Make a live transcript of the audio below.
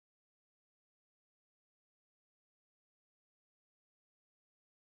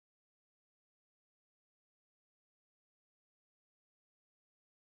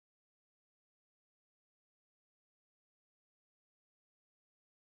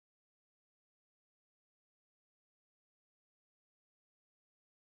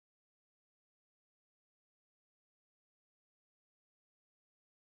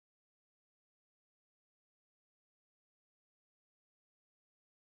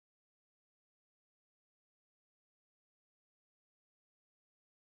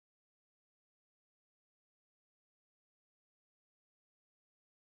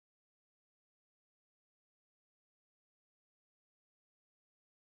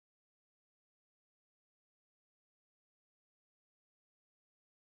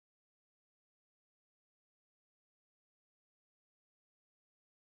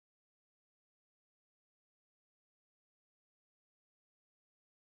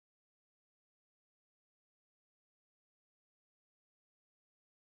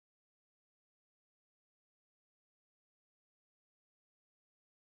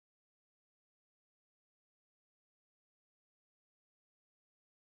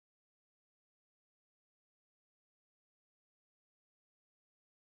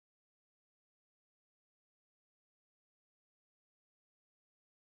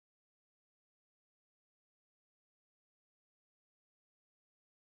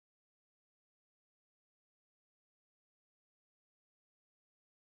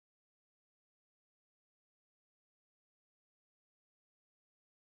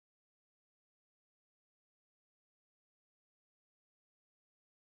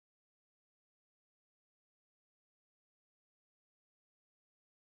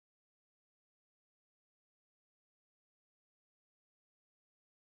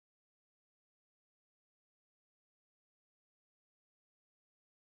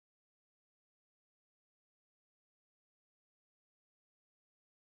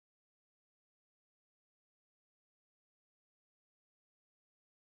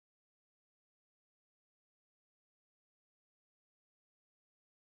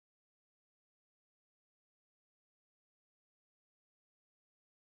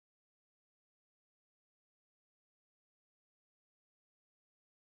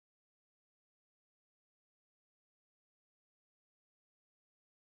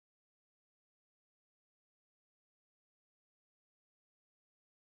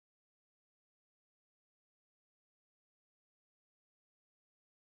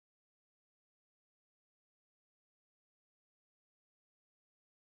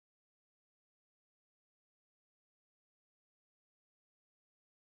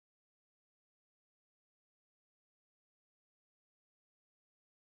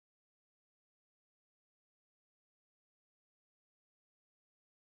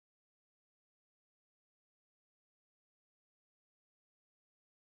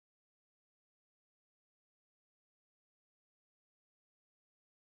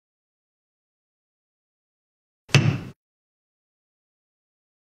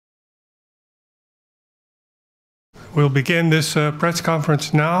We'll begin this press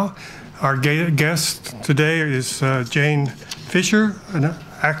conference now. Our guest today is Jane Fisher, an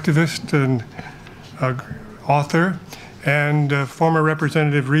activist and author, and former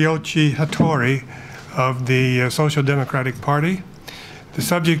Representative Ryoichi Hattori of the Social Democratic Party. The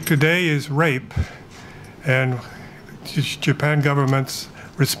subject today is rape and Japan government's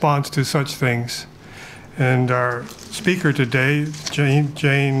response to such things. And our speaker today,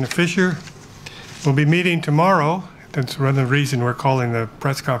 Jane Fisher, will be meeting tomorrow. That's one of the reason we're calling the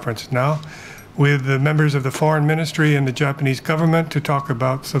press conference now, with the members of the Foreign Ministry and the Japanese government to talk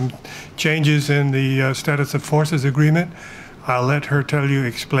about some changes in the Status of Forces Agreement. I'll let her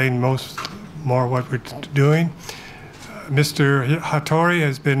explain more what we're doing. Mr. Hattori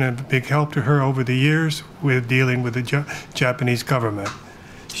has been a big help to her over the years with dealing with the Japanese government.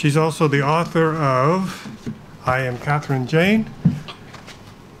 She's also the author of I Am Catherine Jane,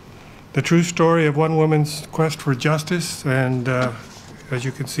 The True Story of One Woman's Quest for Justice, and as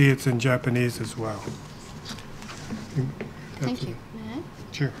you can see, it's in Japanese as well. Thank you.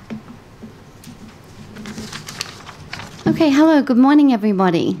 Sure. Okay, hello, good morning,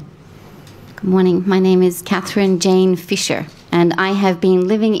 everybody. Good morning. My name is Catherine Jane Fisher, and I have been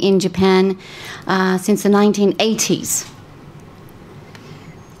living in Japan since the 1980s.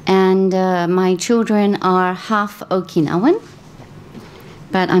 And my children are half Okinawan.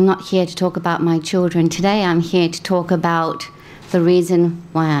 But I'm not here to talk about my children today. I'm here to talk about the reason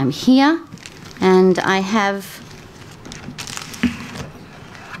why I'm here. And I have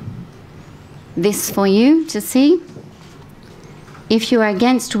this for you to see. If you are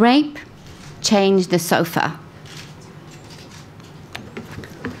against rape, change the sofa.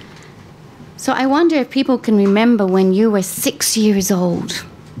 So I wonder if people can remember when you were 6 years old.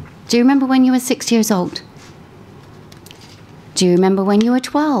 Do you remember when you were 6 years old? Do you remember when you were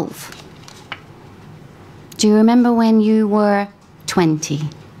 12? Do you remember when you were 20?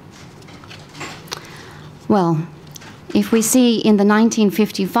 Well, if we see in the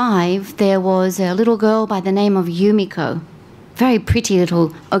 1955, there was a little girl by the name of Yumiko, very pretty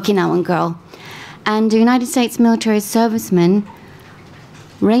little Okinawan girl, and the United States military servicemen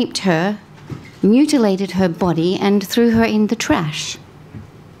raped her, mutilated her body, and threw her in the trash.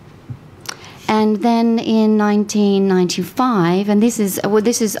 And then in 1995, and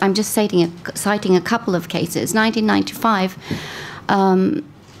I'm just citing a couple of cases. 1995, a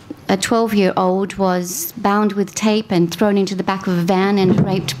 12-year-old was bound with tape and thrown into the back of a van and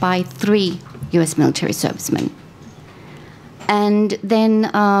raped by 3 U.S. military servicemen. And then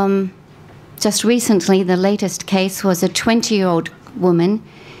just recently, the latest case was a 20-year-old woman.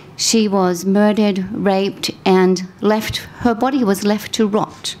 She was murdered, raped, and her body was left to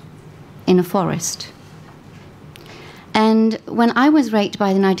rot in a forest. And when I was raped by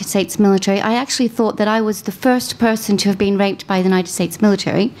the United States military, I actually thought that I was the first person to have been raped by the United States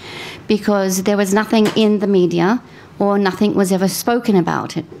military, because there was nothing in the media or nothing was ever spoken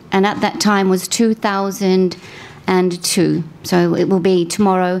about it. And at that time was 2002. So it will be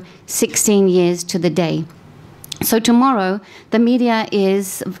tomorrow, 16 years to the day. So tomorrow, the media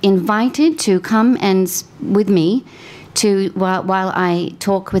is invited to come and with me while I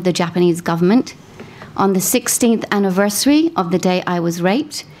talk with the Japanese government. On the 16th anniversary of the day I was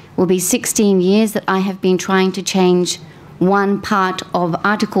raped will be 16 years that I have been trying to change one part of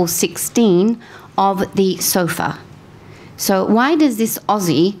Article 16 of the SOFA. So why does this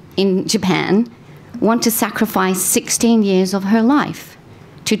Aussie in Japan want to sacrifice 16 years of her life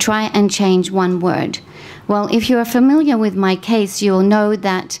to try and change one word? Well, if you are familiar with my case, you'll know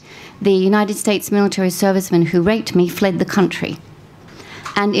that the United States military serviceman who raped me fled the country.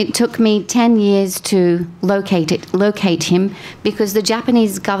 And it took me 10 years to locate him, because the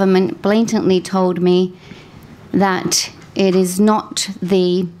Japanese government blatantly told me that it is not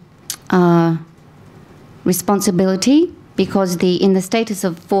the responsibility, because in the Status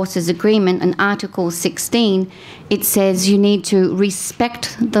of Forces Agreement in Article 16, it says you need to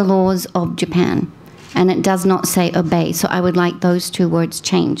respect the laws of Japan. And it does not say obey. So I would like those 2 words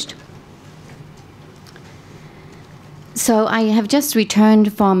changed. So I have just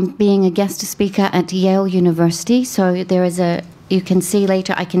returned from being a guest speaker at Yale University. So you can see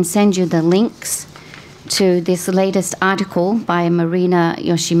later, I can send you the links to this latest article by Marina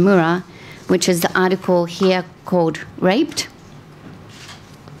Yoshimura, which is the article here called Raped.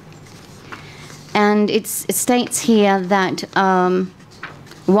 And it states here that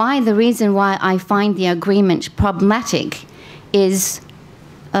the reason why I find the agreement problematic is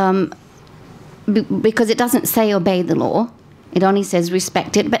because it doesn't say obey the law. It only says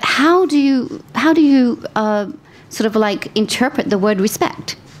respect it. But how do you sort of like interpret the word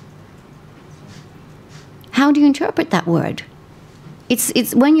respect? how do you interpret that word?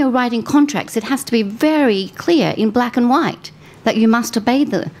 It's when you're writing contracts, it has to be very clear in black and white that you must obey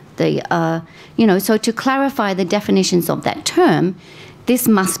so to clarify the definitions of that term, this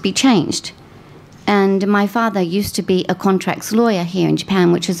must be changed. And my father used to be a contracts lawyer here in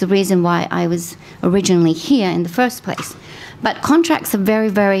Japan, which is the reason why I was originally here in the first place. But contracts are very,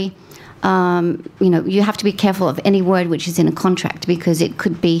 very, you have to be careful of any word which is in a contract because it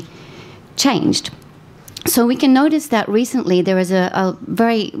could be changed. So we can notice that recently there is a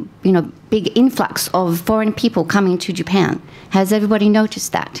very, big influx of foreign people coming to Japan. Has everybody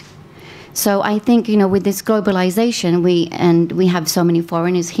noticed that? So I think, with this globalization, we have so many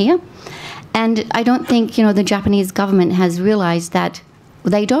foreigners here. And I don't think, the Japanese government has realized that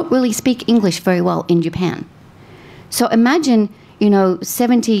they don't really speak English very well in Japan. So imagine,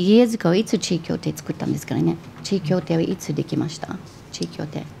 70 years ago, いつ地位協定作ったんですからね。地位協定はいつできました？地位協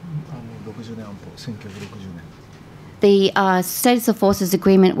定。60年安保、1960年。The Status of Forces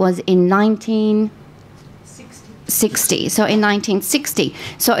Agreement was in 1960. So in 1960.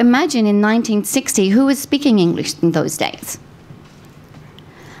 So imagine in 1960, who was speaking English in those days?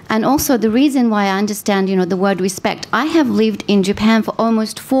 And also the reason why I understand, the word respect, I have lived in Japan for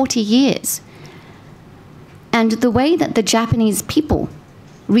almost 40 years. And the way that the Japanese people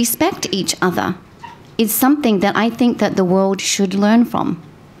respect each other is something that I think that the world should learn from.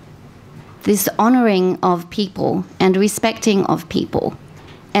 This honoring of people and respecting of people.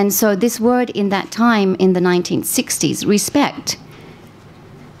 And so this word in that time, in the 1960s, respect,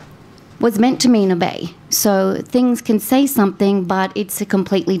 was meant to mean obey. So things can say something, but it's a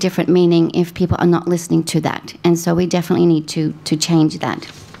completely different meaning if people are not listening to that. And so we definitely need to change that.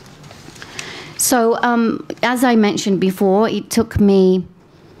 So as I mentioned before, it took me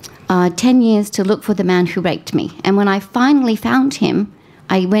 10 years to look for the man who raped me. And when I finally found him,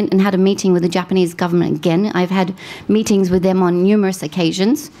 I went and had a meeting with the Japanese government again. I've had meetings with them on numerous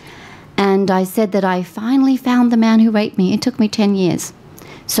occasions. And I said that I finally found the man who raped me. It took me 10 years.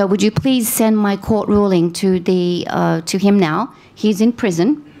 So would you please send my court ruling to him now? He's in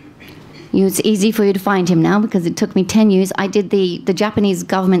prison. It's easy for you to find him now because it took me 10 years. I did the Japanese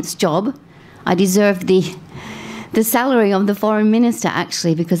government's job. I deserved the salary of the foreign minister,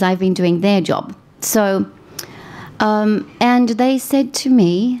 actually, because I've been doing their job. So, and they said to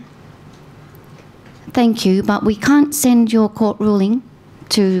me, thank you, but we can't send your court ruling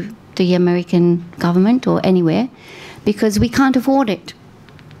to the American government or anywhere because we can't afford it.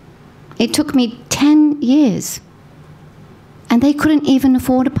 It took me 10 years, and they couldn't even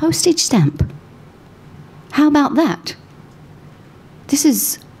afford a postage stamp. How about that? This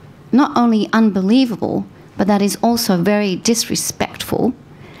is not only unbelievable, but that is also very disrespectful.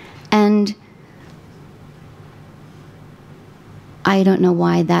 And I don't know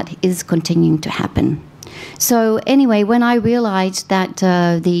why that is continuing to happen. So anyway, when I realized that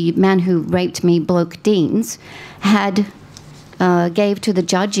the man who raped me, Bloke Deans, had gave to the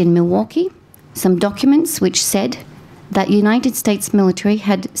judge in Milwaukee some documents which said that United States military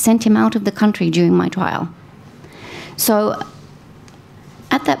had sent him out of the country during my trial. So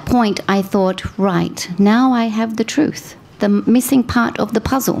at that point, I thought, right, now I have the truth, the missing part of the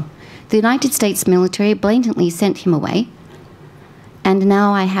puzzle. The United States military blatantly sent him away, and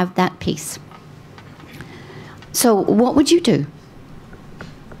now I have that piece. So what would you do?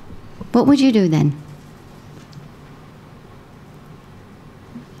 What would you do then?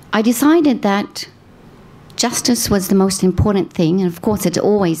 I decided that justice was the most important thing, and of course it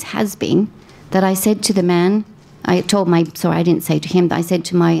always has been, that I said to the man, I didn't say to him, but I said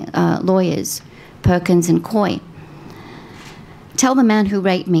to my lawyers, Perkins and Coy, tell the man who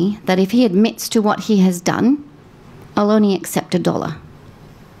raped me that if he admits to what he has done, I'll only accept $1.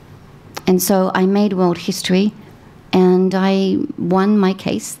 And so I made world history, and I won my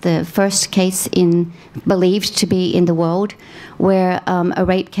case, the first case believed to be in the world where a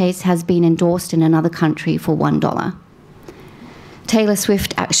rape case has been endorsed in another country for $1. Taylor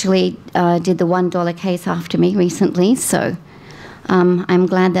Swift actually did the $1 case after me recently, so I'm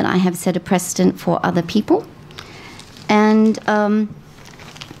glad that I have set a precedent for other people. And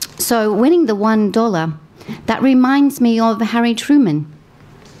so winning the $1, that reminds me of Harry Truman,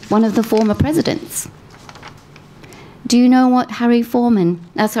 one of the former presidents. Do you know what Harry Truman,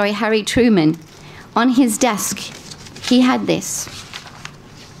 on his desk, he had this.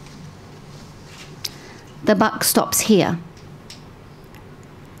 The buck stops here.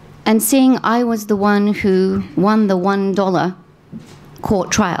 And seeing I was the one who won the $1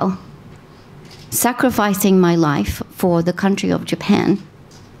 court trial, sacrificing my life for the country of Japan,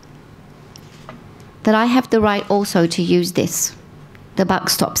 that I have the right also to use this. The buck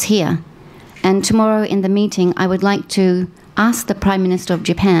stops here. And tomorrow in the meeting, I would like to ask the Prime Minister of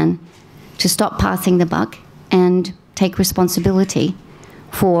Japan to stop passing the buck and take responsibility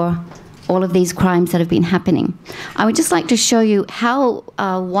for all of these crimes that have been happening. I would just like to show you how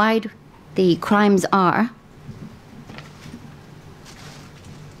wide the crimes are.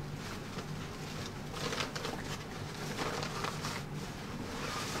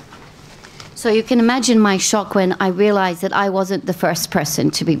 So you can imagine my shock when I realized that I wasn't the first person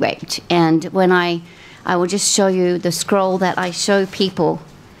to be raped. And when I will just show you the scroll that I show people.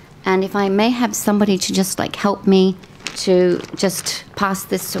 And if I may have somebody to just like help me to just pass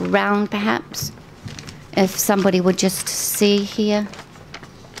this around perhaps. If somebody would just see here.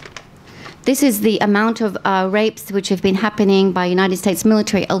 This is the amount of rapes which have been happening by United States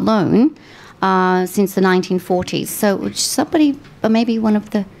military alone since the 1940s. So would somebody, or maybe one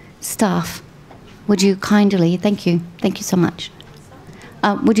of the staff, would you kindly, thank you so much.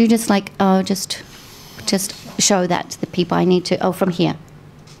 Would you just like, just show that to the people I need to, from here.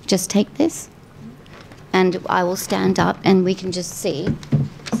 Just take this, and I will stand up and we can just see.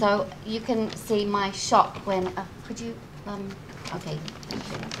 So you can see my shock when, could you, okay, thank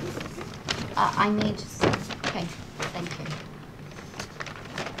you. I need, okay, thank you.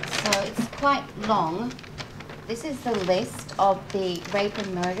 So it's quite long. This is the list of the rape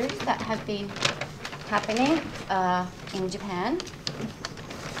and murders that have been happening in Japan.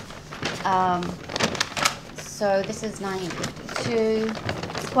 So this is 1952.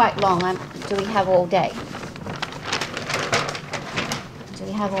 It's quite long. Do we have all day? Do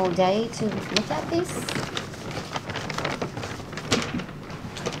we have all day to look at this?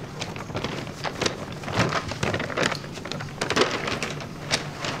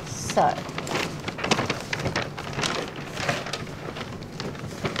 So.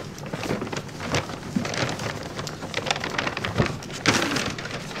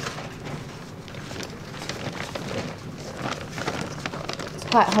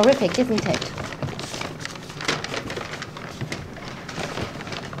 Quite horrific, isn't it?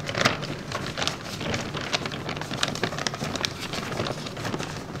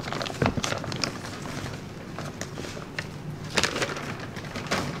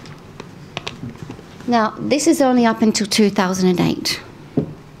 Now, this is only up until 2008.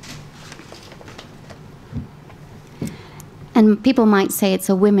 And people might say it's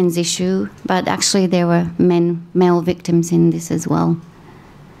a women's issue, but actually there were male victims in this as well.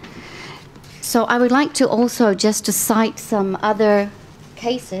 So I would like to also just to cite some other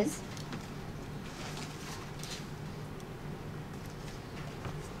cases.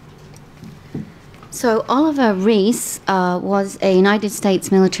 So Oliver Reese was a United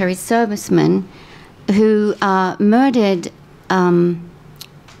States military serviceman who murdered a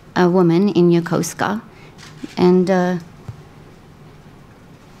woman in Yokosuka. And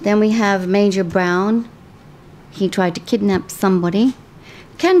then we have Major Brown. He tried to kidnap somebody.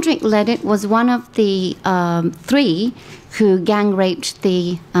 Kendrick Leggett was one of the 3 who gang raped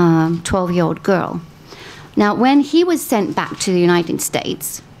the 12-year-old girl. Now, when he was sent back to the United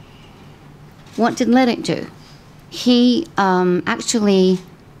States, what did Leggett do? He actually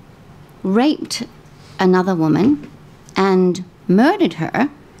raped another woman and murdered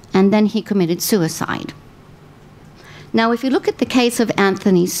her, and then he committed suicide. Now, if you look at the case of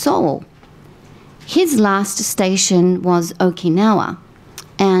Anthony Sowell, his last station was Okinawa.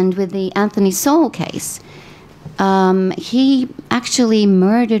 And with the Anthony Sowell case, he actually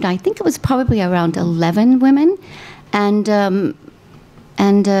murdered, I think it was probably around 11 women, and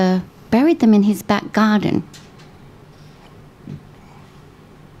buried them in his back garden.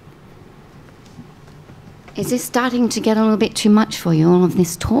 Is this starting to get a little bit too much for you, all of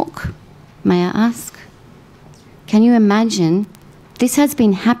this talk, may I ask? Can you imagine? This has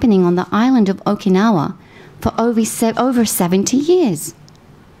been happening on the island of Okinawa for over 70 years.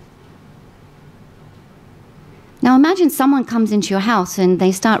 Now imagine someone comes into your house and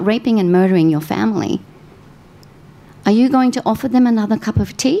they start raping and murdering your family. Are you going to offer them another cup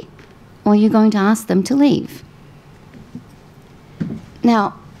of tea, or are you going to ask them to leave?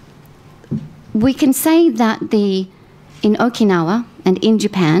 Now, we can say that in Okinawa and in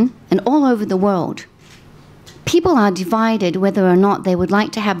Japan and all over the world, people are divided whether or not they would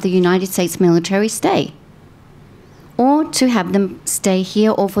like to have the United States military stay, or to have them stay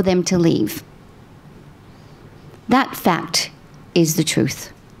here, or for them to leave. That fact is the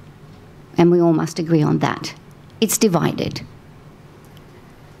truth, and we all must agree on that. It's divided.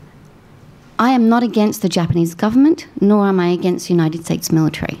 I am not against the Japanese government, nor am I against the United States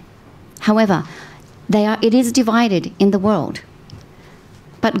military. However, it is divided in the world.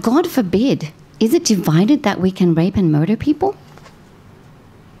 But God forbid, is it divided that we can rape and murder people?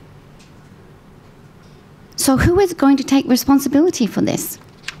 So who is going to take responsibility for this?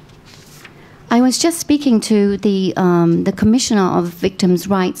 I was just speaking to the Commissioner of Victims'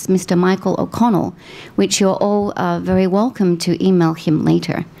 Rights, Mr. Michael O'Connell, which you're all very welcome to email him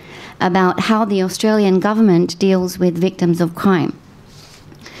later, about how the Australian government deals with victims of crime.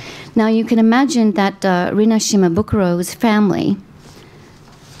 Now you can imagine that Rina Shimabukuro's family,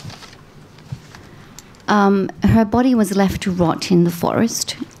 her body was left to rot in the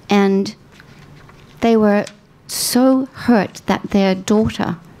forest, and they were so hurt that their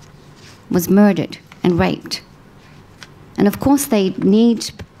daughter was murdered and raped. And of course they need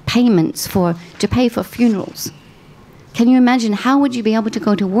payments to pay for funerals. Can you imagine, how would you be able to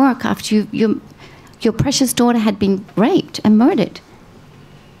go to work after your precious daughter had been raped and murdered?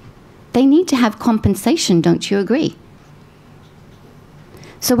 They need to have compensation, don't you agree?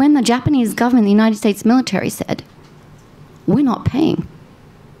 So when the Japanese government, the United States military said, we're not paying,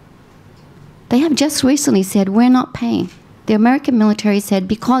 they have just recently said, we're not paying. The American military said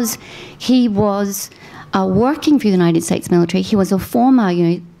because he was working for the United States military, he was a former,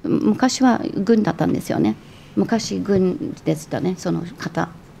 昔は軍だったんですよね。昔軍でしたね、その方、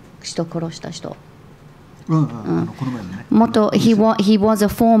人殺した人。He was a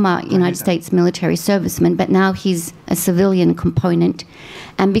former United States military serviceman, but now he's a civilian component.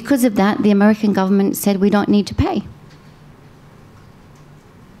 And because of that, the American government said we don't need to pay.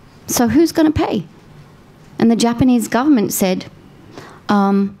 So who's going to pay? And the Japanese government said,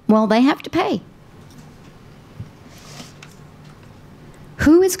 well, they have to pay.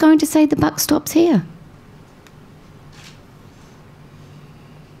 Who is going to say the buck stops here?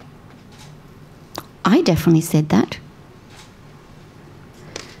 I definitely said that.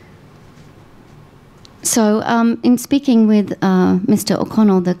 So in speaking with Mr.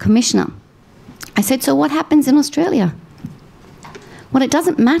 O'Connell, the commissioner, I said, so what happens in Australia? Well, it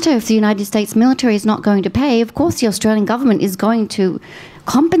doesn't matter if the United States military is not going to pay. Of course, the Australian government is going to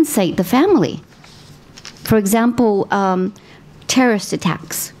compensate the family. For example, terrorist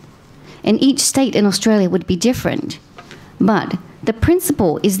attacks. And each state in Australia would be different. But the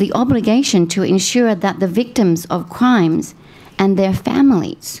principle is the obligation to ensure that the victims of crimes and their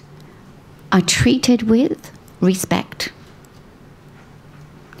families are treated with respect.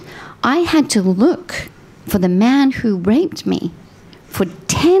 I had to look for the man who raped me for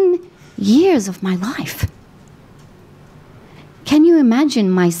 10 years of my life. Can you imagine,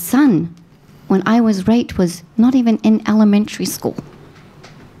 my son, when I was raped, was not even in elementary school.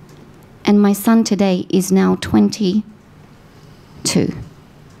 And my son today is now 22.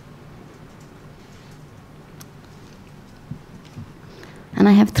 And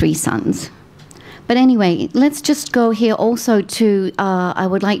I have 3 sons. But anyway, let's just go here also to, I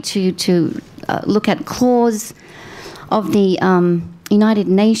would like to look at clause of the United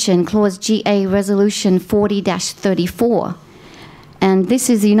Nations, Clause GA Resolution 40-34. And this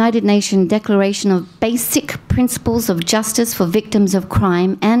is the United Nations Declaration of Basic Principles of Justice for Victims of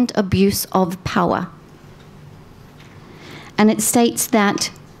Crime and Abuse of Power. And it states that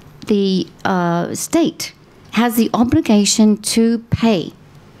the state has the obligation to pay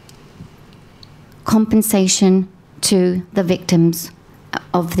compensation to the victims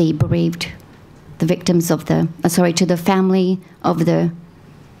of the bereaved, the victims of the, to the family of the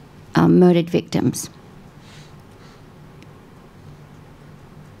murdered victims.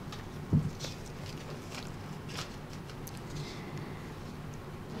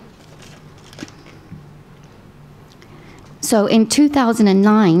 So in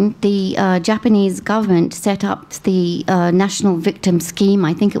 2009, the Japanese government set up the National Victim Scheme.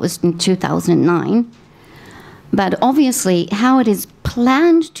 I think it was in 2009. But obviously, how it is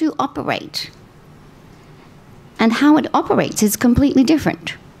planned to operate and how it operates is completely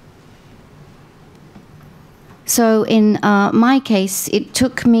different. So in my case, it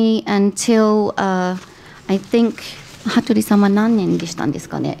took me until, I think, Hattori さんは何年でしたんです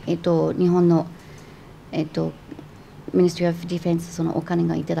かね。日本の、Ministry of Defense そのお金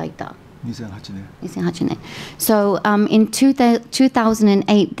がいただいた。2008年。So in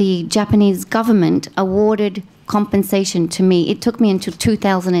 2008, the Japanese government awarded compensation to me. It took me until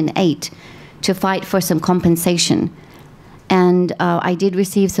 2008 to fight for some compensation. And I did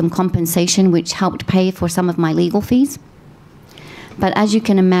receive some compensation which helped pay for some of my legal fees. But as you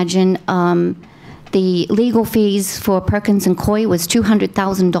can imagine, the legal fees for Perkins and Coie was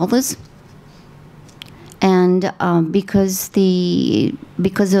 $200,000. And because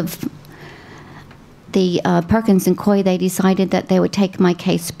of the Perkins and Coie, they decided that they would take my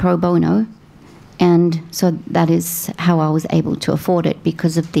case pro bono. And so that is how I was able to afford it,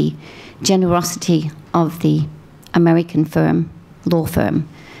 because of the generosity of the American firm, law firm.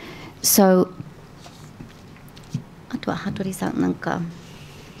 So あとは羽鳥さんなんか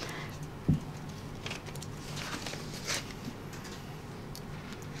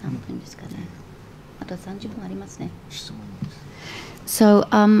何分ですかね。あと30分ありますね。So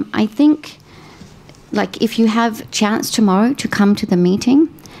I think like if you have chance tomorrow to come to the meeting,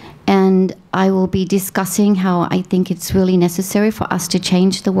 and I will be discussing how I think it's really necessary for us to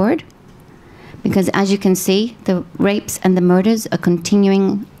change the word, because as you can see, the rapes and the murders are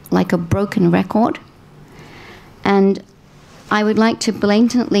continuing like a broken record. And I would like to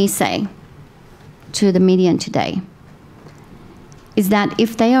blatantly say to the media today is that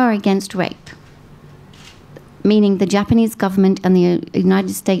if they are against rape, meaning the Japanese government and the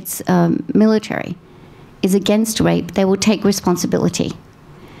United States military is against rape, they will take responsibility.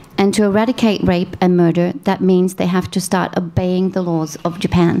 And to eradicate rape and murder, that means they have to start obeying the laws of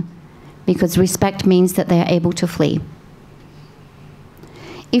Japan, because respect means that they are able to flee.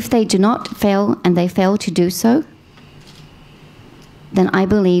 If they do not fail, and they fail to do so, then I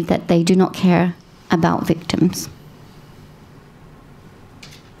believe that they do not care about victims.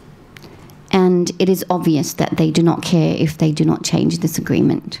 And it is obvious that they do not care if they do not change this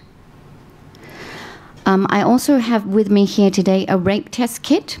agreement. I also have with me here today a rape test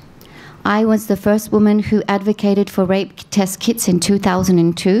kit. I was the first woman who advocated for rape test kits in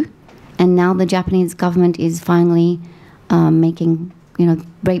 2002, and now the Japanese government is finally making,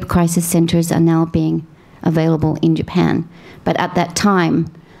 rape crisis centers are now being available in Japan. But at that time,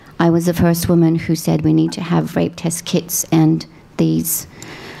 I was the first woman who said we need to have rape test kits and these.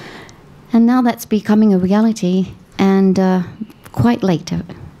 And now that's becoming a reality, and quite late,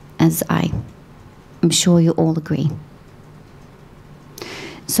 as I'm sure you all agree.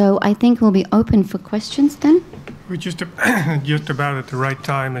 So I think we'll be open for questions then. We're just about at the right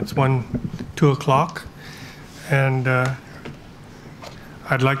time. It's 2 o'clock, and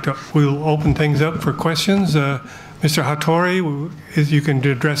we'll open things up for questions. Mr. Hattori, you can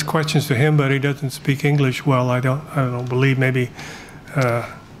address questions to him, but he doesn't speak English well. I don't believe. Maybe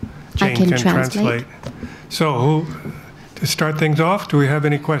Jane can translate. So, to start things off, do we have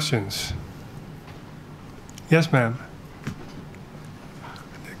any questions? Yes, ma'am.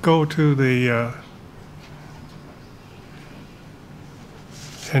 Go to the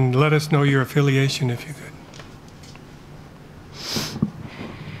and let us know your affiliation if you could.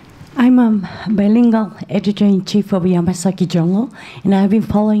 I'm a bilingual editor-in-chief of Yamasaki Journal, and I've been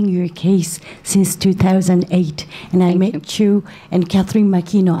following your case since 2008. And I met you and Catherine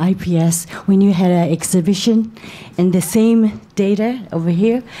Makino, IPS, when you had an exhibition, and the same data over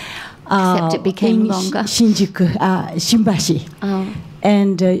here. Except it became longer. Shinjuku, Shimbashi. Oh.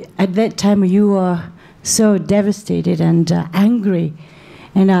 And at that time, you were so devastated and angry.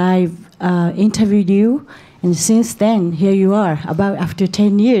 And I've interviewed you. And since then, here you are, about after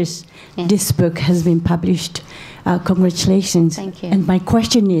 10 years, yes. This book has been published. Congratulations. Thank you. And my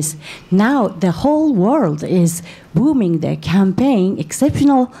question is, now the whole world is booming their campaign,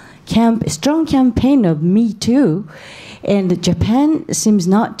 strong campaign of Me Too. And Japan seems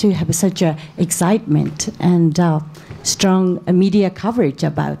not to have such a excitement and strong media coverage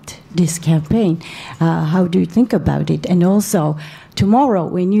about this campaign. How do you think about it? And also, tomorrow,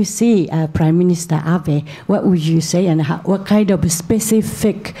 when you see Prime Minister Abe, what would you say, and what kind of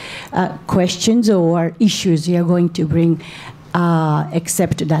specific questions or issues you are going to bring,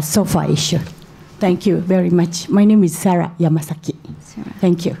 except that SOFA issue? Thank you very much. My name is Sarah Yamasaki. Sarah.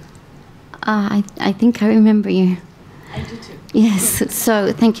 Thank you. I think I remember you. I do too. Yes,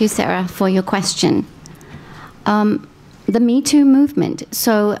 so thank you, Sarah, for your question. The Me Too movement.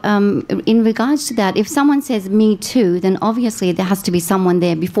 So in regards to that, if someone says Me Too, then obviously there has to be someone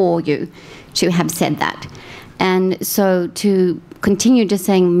there before you to have said that. And so to continue just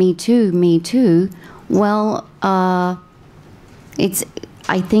saying Me Too, well, I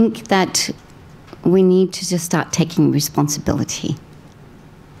think that we need to just start taking responsibility.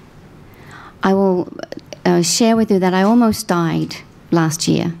 I will share with you that I almost died last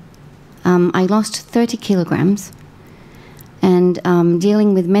year. I lost 30 kilograms. And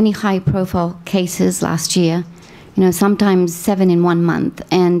dealing with many high-profile cases last year, sometimes 7 in 1 month,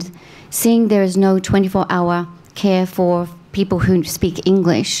 and seeing there is no 24-hour care for people who speak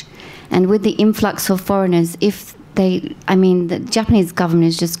English, and with the influx of foreigners, the Japanese government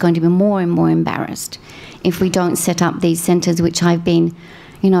is just going to be more and more embarrassed if we don't set up these centers, which I've been,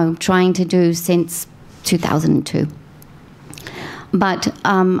 trying to do since 2002. But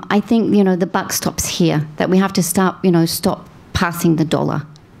I think, the buck stops here, that we have to stop passing the dollar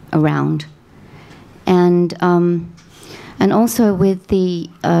around. And also with the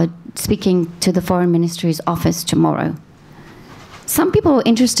speaking to the Foreign Ministry's office tomorrow, some people were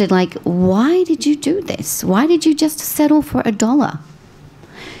interested, like, why did you do this? Why did you just settle for $1?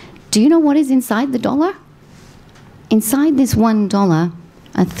 Do you know what is inside the dollar? Inside this $1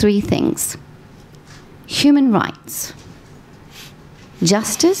 are 3 things: human rights,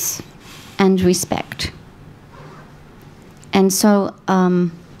 justice, and respect. And so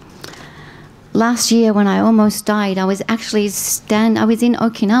last year when I almost died, I was actually I was in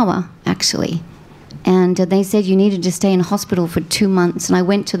Okinawa, actually. And they said you needed to stay in hospital for 2 months. And I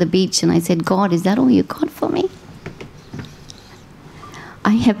went to the beach and I said, God, is that all you got for me?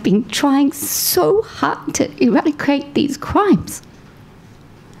 I have been trying so hard to eradicate these crimes.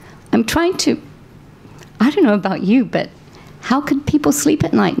 I'm trying to, I don't know about you, but how could people sleep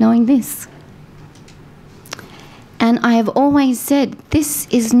at night knowing this? And I have always said, this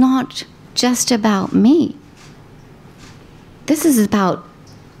is not just about me. This is about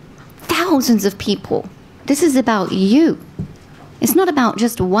thousands of people. This is about you. It's not about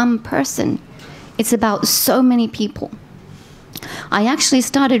just one person. It's about so many people. I actually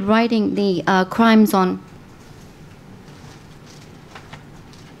started writing the crimes on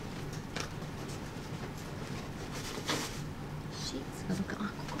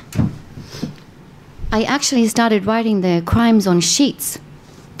sheets.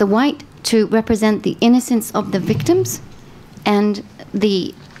 The white to represent the innocence of the victims, and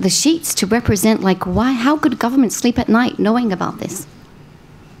the sheets to represent, like, why, how could government sleep at night knowing about this?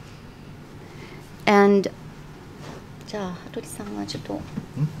 And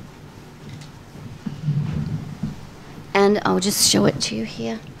I'll just show it to you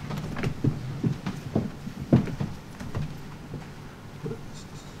here.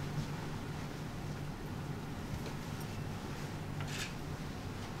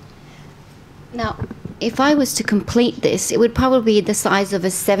 Now, if I was to complete this, it would probably be the size of a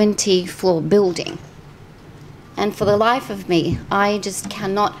 70-floor building. And for the life of me, I just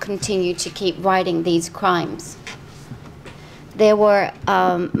cannot continue to keep writing these crimes. There were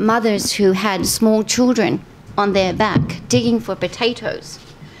mothers who had small children on their back digging for potatoes.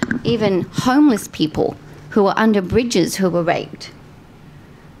 Even homeless people who were under bridges who were raped.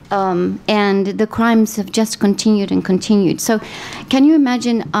 And the crimes have just continued and continued. So can you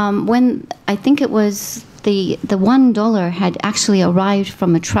imagine when, I think it was the $1 had actually arrived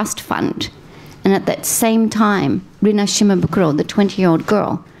from a trust fund, and at that same time, Rina Shimabukuro, the 20-year-old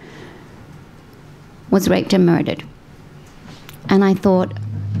girl, was raped and murdered. And I thought,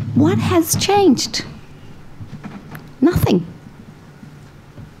 what has changed? Nothing.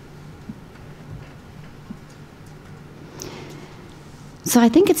 So I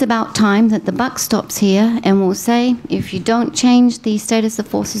think it's about time that the buck stops here, and we'll say, if you don't change the Status of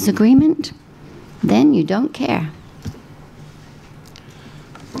Forces Agreement, then you don't care.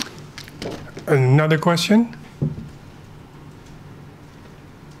 Another question?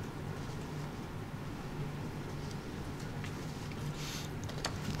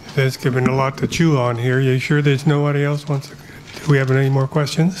 There's given a lot to chew on here. You sure there's nobody else wants to? Do we have any more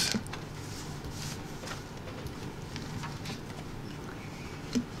questions?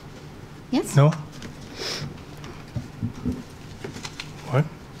 Yes? No? What?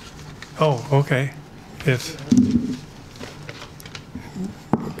 Oh, okay. Yes.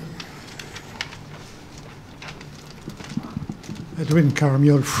 Edwin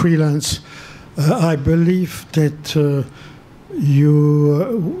Carmiel, freelance. I believe that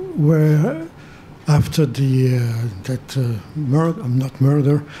you were, after the murder, not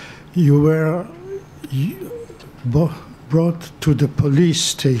murder, you were brought to the police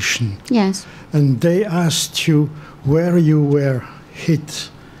station. Yes. And they asked you where you were hit,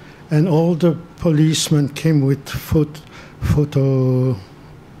 and all the policemen came with photo.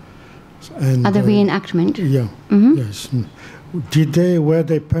 And Other reenactment. Yeah. Mm-hmm. Yes. Were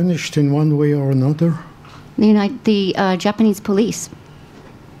they punished in one way or another? The Japanese police?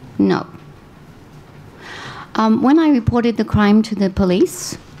 No. When I reported the crime to the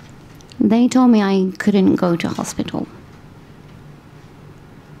police, they told me I couldn't go to hospital.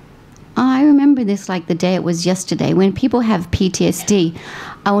 I remember this like the day it was yesterday. When people have PTSD,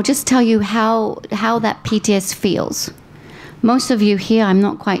 I will just tell you how that PTSD feels. Most of you here, I'm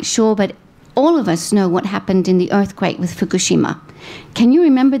not quite sure, but all of us know what happened in the earthquake with Fukushima. Can you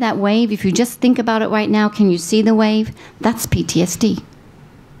remember that wave? If you just think about it right now, can you see the wave? That's PTSD.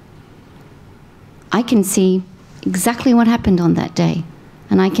 I can see exactly what happened on that day.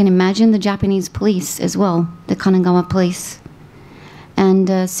 And I can imagine the Japanese police as well, the Kanagawa police.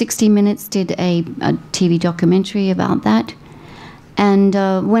 And 60 Minutes did a TV documentary about that. And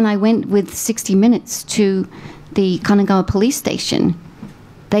when I went with 60 Minutes to the Kanagawa police station,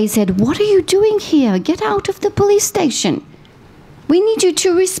 they said, "What are you doing here? Get out of the police station." we need you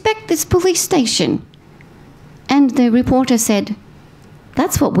to respect this police station. And the reporter said,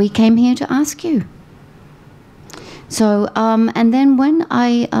 that's what we came here to ask you. So, and then when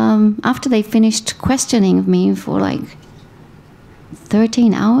after they finished questioning me for like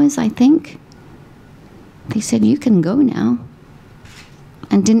 13 hours, I think, they said, you can go now.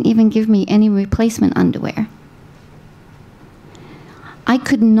 And didn't even give me any replacement underwear. I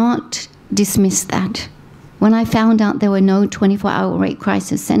could not dismiss that. When I found out there were no 24-hour rape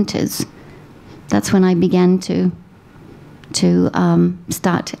crisis centers, that's when I began to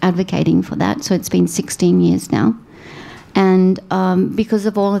start advocating for that. So it's been 16 years now. And because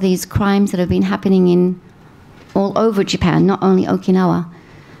of all of these crimes that have been happening in all over Japan, not only Okinawa,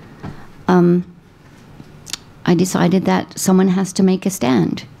 I decided that someone has to make a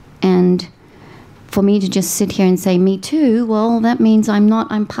stand. And for me to just sit here and say, me too, well, that means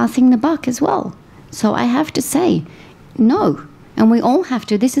I'm passing the buck as well. So I have to say, no. And we all have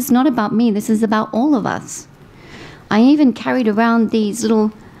to. This is not about me. This is about all of us. I even carried around these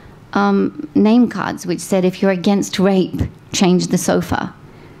little name cards which said, if you're against rape, change the sofa.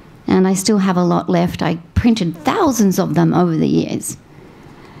 And I still have a lot left. I printed thousands of them over the years.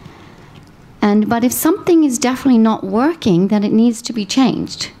 But if something is definitely not working, then it needs to be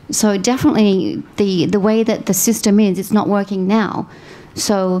changed. So definitely the way that the system is, it's not working now.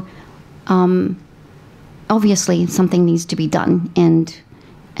 So obviously something needs to be done. And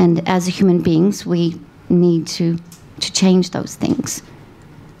as human beings, we need to change those things.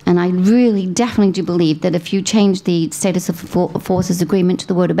 And I really definitely do believe that if you change the status of forces agreement to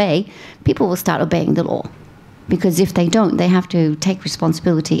the word obey, people will start obeying the law. Because if they don't, they have to take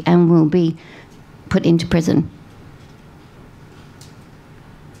responsibility and will be put into prison.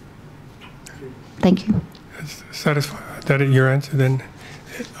 Thank you. Satisfied that your answer then.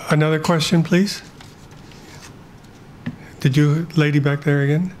 Another question, please. Did you, lady back there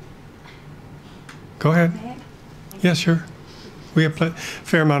again? Go ahead. Yes, sure. We have a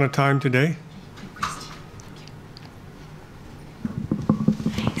fair amount of time today.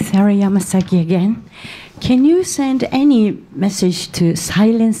 Sarah Yamasaki again. Can you send any message to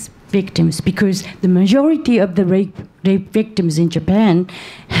silence victims? Because the majority of the rape victims in Japan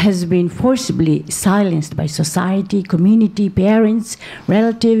has been forcibly silenced by society, community, parents,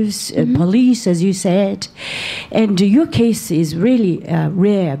 relatives, police, as you said. And your case is really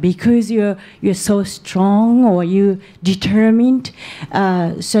rare because you're so strong, or you determined,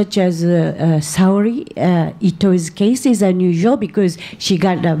 such as Saori Ito's case is unusual because she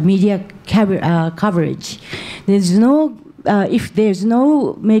got media coverage. There's no if there's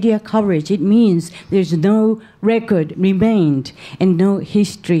no media coverage, it means there's no record remained and no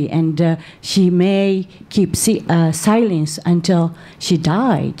history, and she may keep silence until she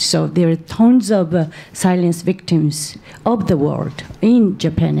died. So there are tons of silence victims of the world, in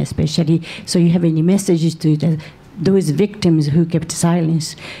Japan especially. So you have any messages to those victims who kept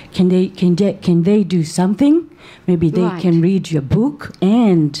silence? Can they do something? Maybe they can read your book,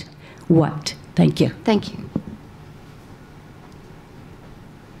 and what? Thank you. Thank you.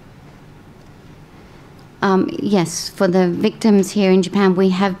 Yes, for the victims here in Japan,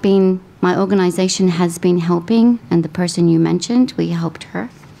 my organization has been helping, and the person you mentioned, we helped her.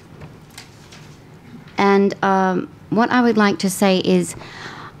 And what I would like to say is,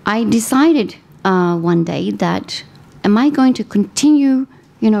 I decided one day that, am I going to continue,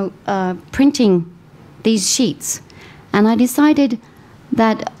 printing these sheets? And I decided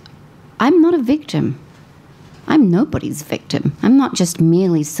that I'm not a victim. I'm nobody's victim. I'm not just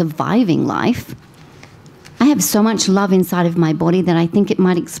merely surviving life. I have so much love inside of my body that I think it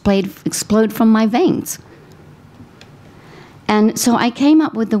might explode from my veins. And so I came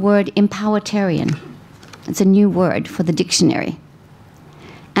up with the word empowertarian. It's a new word for the dictionary.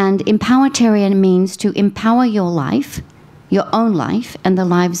 And empowertarian means to empower your life, your own life, and the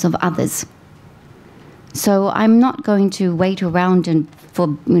lives of others. So I'm not going to wait around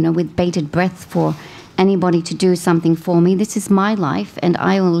with bated breath for anybody to do something for me. This is my life, and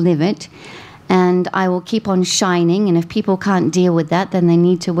I will live it. And I will keep on shining, and if people can't deal with that, then they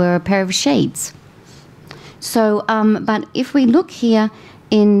need to wear a pair of shades. So, but if we look here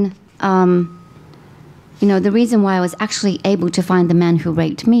in, the reason why I was actually able to find the man who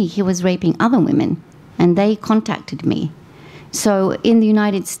raped me, he was raping other women, and they contacted me. So in the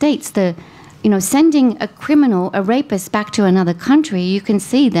United States, sending a rapist back to another country, you can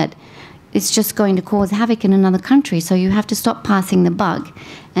see that it's just going to cause havoc in another country. So you have to stop passing the buck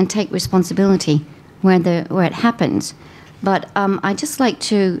and take responsibility where it happens. But I just like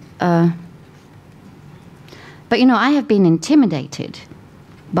to, I have been intimidated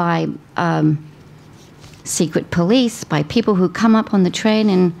by secret police, by people who come up on the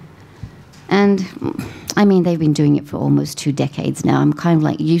train and I mean, they've been doing it for almost 2 decades now. I'm kind of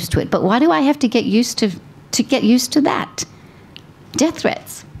like used to it. But why do I have to get used to that? Death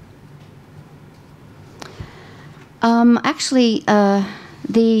threats. Actually,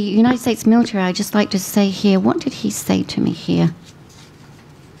 the United States military, I'd just like to say here, what did he say to me here?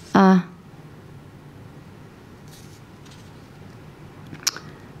 I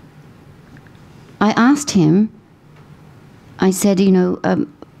asked him, I said, you know,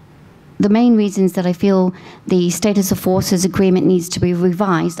 the main reasons that I feel the status of forces agreement needs to be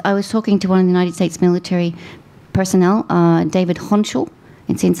revised. I was talking to one of the United States military personnel, David Honchel.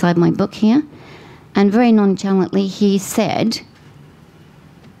 It's inside my book here. And very nonchalantly, he said,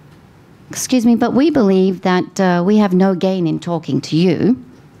 excuse me, but we believe that we have no gain in talking to you.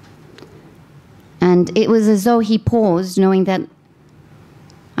 And it was as though he paused, knowing that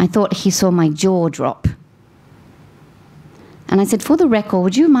I thought he saw my jaw drop. And I said, for the record,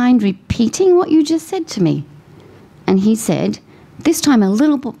 would you mind repeating what you just said to me? And he said, this time a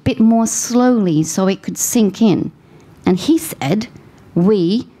little bit more slowly so it could sink in. And he said,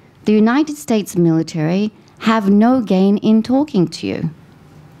 we, the United States military, have no gain in talking to you.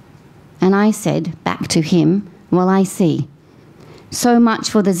 And I said back to him, well, I see. So much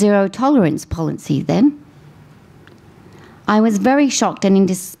for the zero tolerance policy then. I was very shocked and in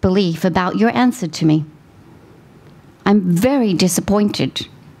disbelief about your answer to me. I'm very disappointed.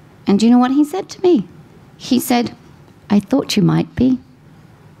 And do you know what he said to me? He said, I thought you might be.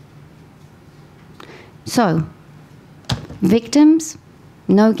 So, victims,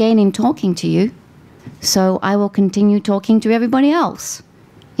 no gain in talking to you, so I will continue talking to everybody else.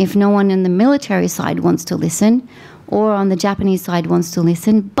 If no one on the military side wants to listen, or on the Japanese side wants to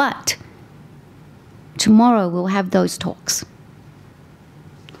listen, but tomorrow we'll have those talks.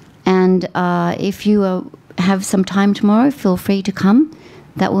 And if you have some time tomorrow, feel free to come.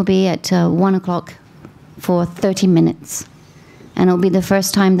 That will be at 1 o'clock for 30 minutes. And it'll be the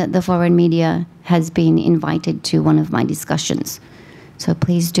first time that the foreign media has been invited to one of my discussions. So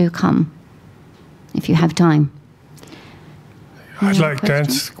please do come if you have time. I'd like to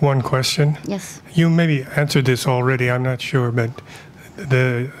ask one question. Yes. You maybe answered this already, I'm not sure, but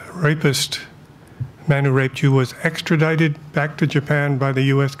the rapist, man who raped you, was extradited back to Japan by the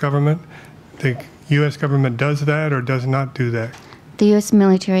U.S. government. The U.S. government does that or does not do that? The U.S.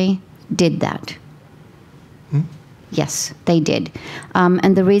 military did that. Yes, they did.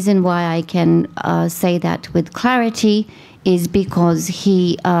 And the reason why I can say that with clarity is because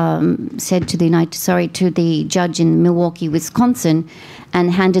he said to the judge in Milwaukee, Wisconsin,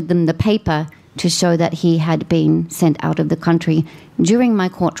 and handed them the paper to show that he had been sent out of the country during my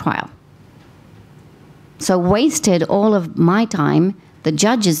court trial. So wasted all of my time, the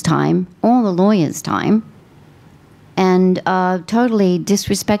judge's time, all the lawyers' time, and totally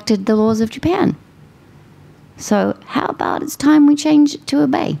disrespected the laws of Japan. So how about it's time we change it to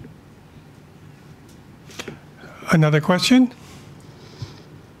obey? Another question?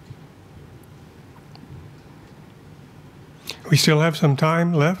 We still have some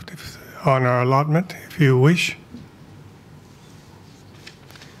time left on our allotment, if you wish.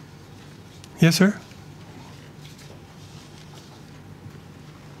 Yes, sir?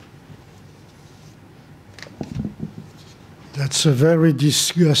 That's a very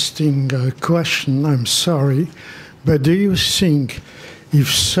disgusting question, I'm sorry. But do you think if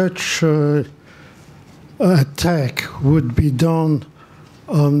such attack would be done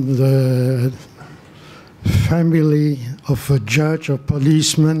on the family of a judge or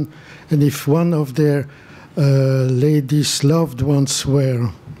policeman, and if one of their ladies' loved ones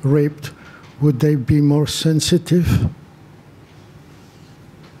were raped, would they be more sensitive?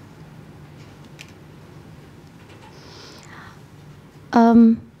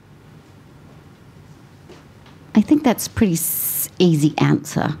 I think that's a pretty easy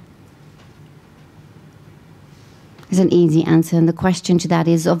answer. It's an easy answer, and the question to that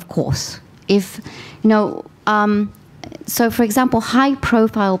is, of course. If, you know, so for example,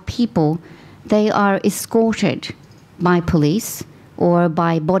 high-profile people, they are escorted by police or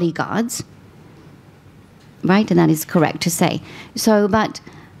by bodyguards, right? And that is correct to say. So, but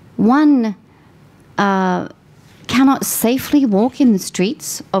one cannot safely walk in the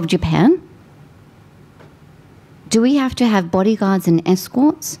streets of Japan. Do we have to have bodyguards and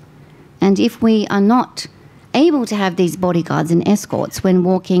escorts? And if we are not able to have these bodyguards and escorts when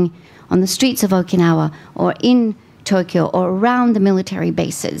walking on the streets of Okinawa or in Tokyo or around the military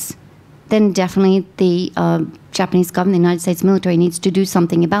bases, then definitely the Japanese government, the United States military, needs to do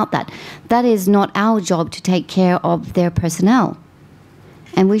something about that. That is not our job to take care of their personnel.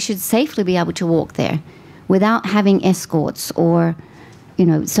 And we should safely be able to walk there. without having escorts or, you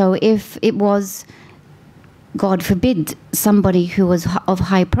know, so if it was, God forbid, somebody who was of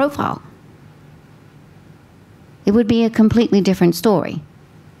high profile, it would be a completely different story.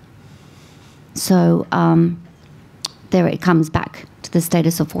 So there it comes back to the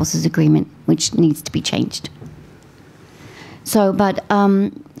status of forces agreement, which needs to be changed. So, but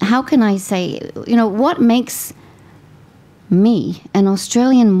how can I say, you know, what makes me, an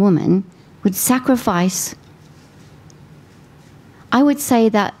Australian woman, would sacrifice? I would say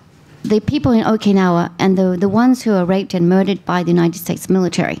that the people in Okinawa and the ones who are raped and murdered by the United States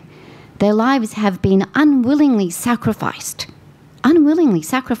military, their lives have been unwillingly sacrificed,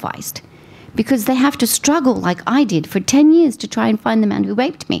 because they have to struggle like I did for 10 years to try and find the man who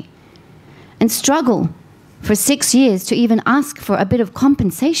raped me, and struggle for 6 years to even ask for a bit of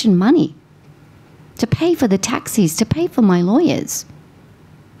compensation money, to pay for the taxis, to pay for my lawyers.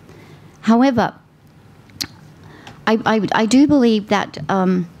 However, I do believe that,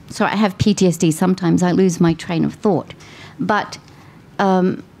 sorry, I have PTSD, sometimes I lose my train of thought, but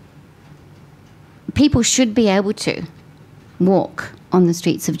people should be able to walk on the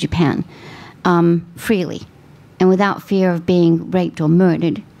streets of Japan freely and without fear of being raped or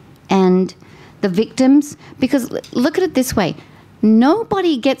murdered. And the victims, because look at it this way,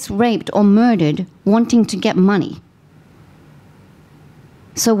 nobody gets raped or murdered wanting to get money.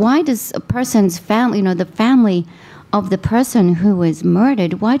 So why does a person's family, you know, the family of the person who was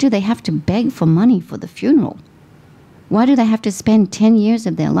murdered, why do they have to beg for money for the funeral? Why do they have to spend 10 years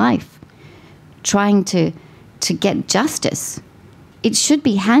of their life trying to get justice? It should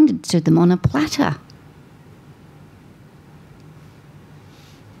be handed to them on a platter.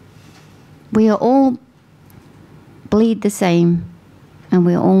 We are all bleed the same, and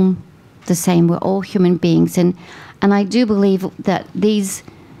we're all the same. We're all human beings. And I do believe that these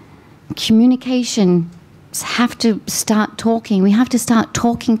communications have to start talking. We have to start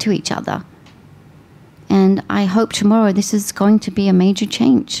talking to each other. And I hope tomorrow this is going to be a major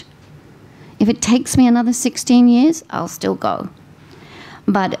change. If it takes me another 16 years, I'll still go.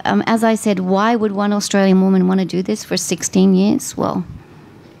 But as I said, why would one Australian woman want to do this for 16 years? Well,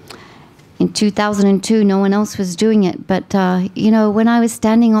 in 2002, no one else was doing it. But, you know, when I was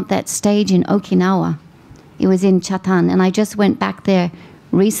standing on that stage in Okinawa, it was in Chatan, and I just went back there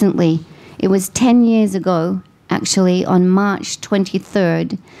recently. It was 10 years ago, actually, on March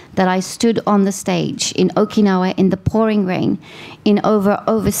 23rd, that I stood on the stage in Okinawa in the pouring rain in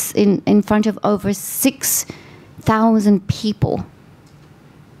front of over 6,000 people.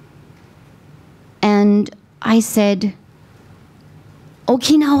 And I said,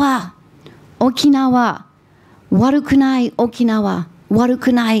 Okinawa, Okinawa, warukunai Okinawa,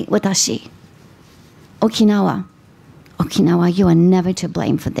 warukunai watashi. Okinawa, Okinawa, you are never to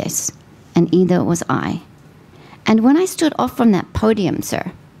blame for this, and either was I. And when I stood off from that podium,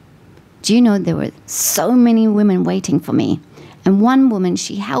 sir, do you know there were so many women waiting for me? And one woman,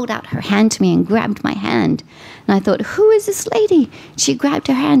 she held out her hand to me and grabbed my hand. And I thought, who is this lady? She grabbed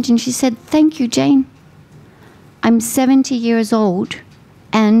her hand and she said, thank you, Jane. I'm 70 years old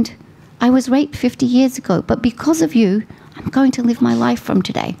and I was raped 50 years ago. But because of you, I'm going to live my life from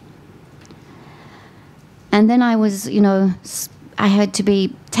today. And then I was, you know, I had to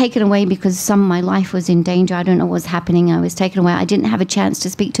be taken away because some of my life was in danger. I don't know what was happening. I was taken away. I didn't have a chance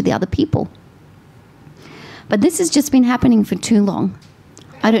to speak to the other people. But this has just been happening for too long.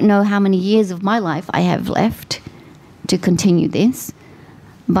 I don't know how many years of my life I have left to continue this,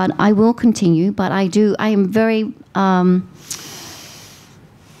 but I will continue. But I am very, I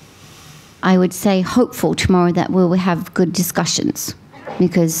would say, hopeful tomorrow that we will have good discussions,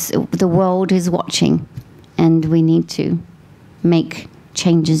 because the world is watching and we need to make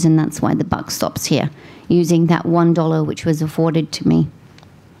changes, and that's why the buck stops here, using that $1 which was afforded to me.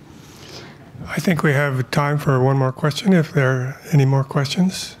 I think we have time for one more question, if there are any more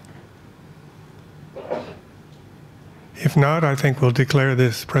questions. If not, I think we'll declare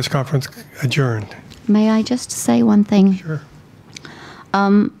this press conference adjourned. May I just say one thing? Sure.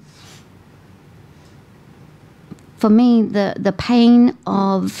 For me, the pain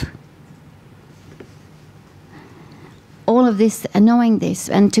of all of this, and knowing this,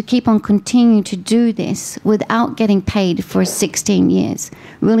 and to keep on continuing to do this without getting paid for 16 years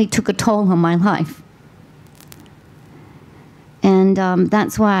really took a toll on my life. And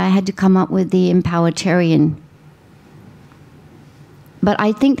that's why I had to come up with the Empowertarian. But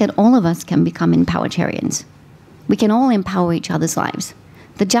I think that all of us can become Empowertarians. We can all empower each other's lives.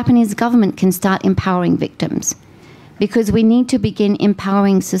 The Japanese government can start empowering victims, because we need to begin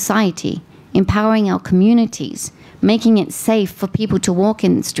empowering society, empowering our communities, making it safe for people to walk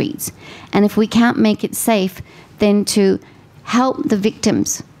in the streets. And if we can't make it safe, then to help the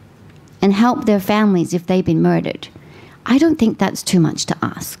victims and help their families if they've been murdered. I don't think that's too much to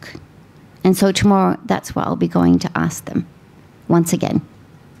ask. And so tomorrow, that's what I'll be going to ask them once again.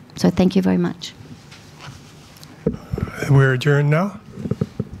 So thank you very much. We're adjourned now.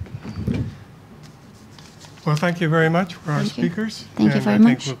 Well, thank you very much for our Thank you. speakers. Thank you and very I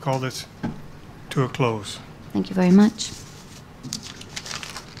much. think we'll call this to a close. Thank you very much.